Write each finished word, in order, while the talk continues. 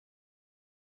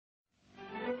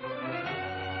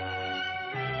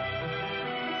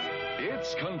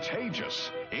It's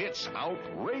contagious. It's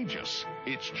outrageous.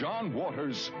 It's John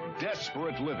Waters'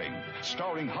 Desperate Living,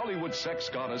 starring Hollywood sex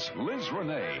goddess Liz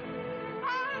Renay.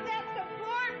 Oh, that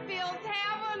support feels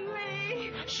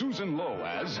heavenly. Susan Lowe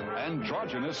as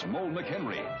androgynous Mole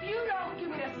McHenry. If you don't give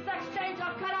me the sex change,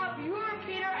 I'll cut off your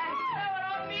Peter and sew it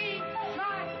on me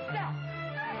myself.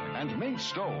 And Mink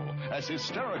Stole as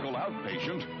hysterical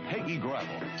outpatient Peggy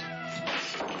Gravel.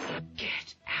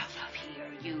 Get out of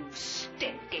here, you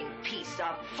stinking piece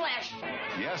of flesh!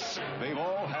 Yes, they've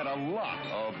all had a lot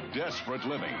of desperate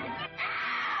living.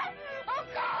 Ah! Oh,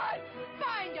 God!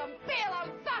 Find 'em, feel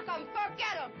 'em, suck 'em,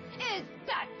 forget 'em. Is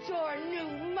that your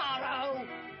new motto?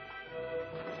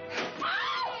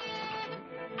 Ah!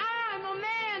 I'm a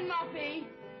man, Muffy.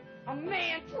 A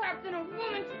man trapped in a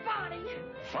woman's body.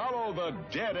 Follow the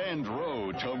dead-end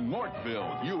road to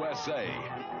Mortville, USA.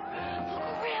 Look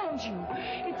around you.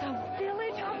 It's a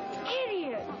village of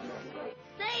idiots.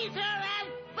 Seize her and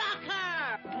fuck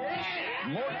her!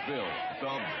 Mortville,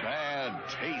 the bad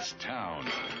taste town.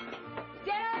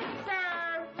 Dinner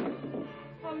served.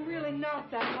 I'm really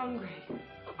not that hungry.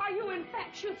 Are you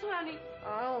infectious, honey?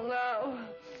 I don't know.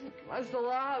 My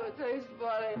saliva tastes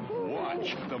funny.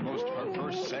 Watch the most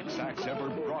perverse sex acts ever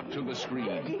brought to the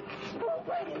screen.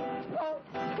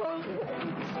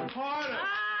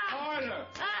 Harder!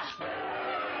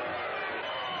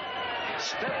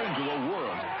 Step into a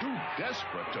world too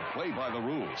desperate to play by the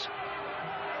rules.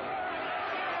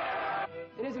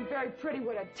 It isn't very pretty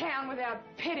what a town without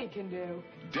pity can do.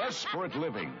 Desperate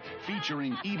Living,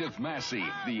 featuring Edith Massey,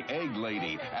 the Egg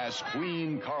Lady, as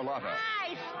Queen Carlotta.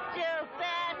 Hi,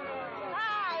 stupid!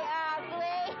 Hi,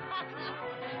 ugly!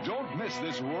 Don't miss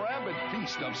this rabid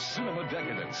feast of cinema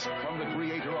decadence from the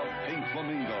creator of Pink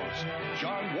Flamingos,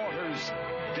 John Waters'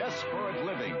 Desperate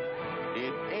Living.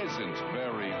 It isn't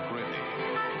very pretty.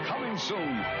 Coming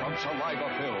soon from Saliva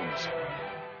Films.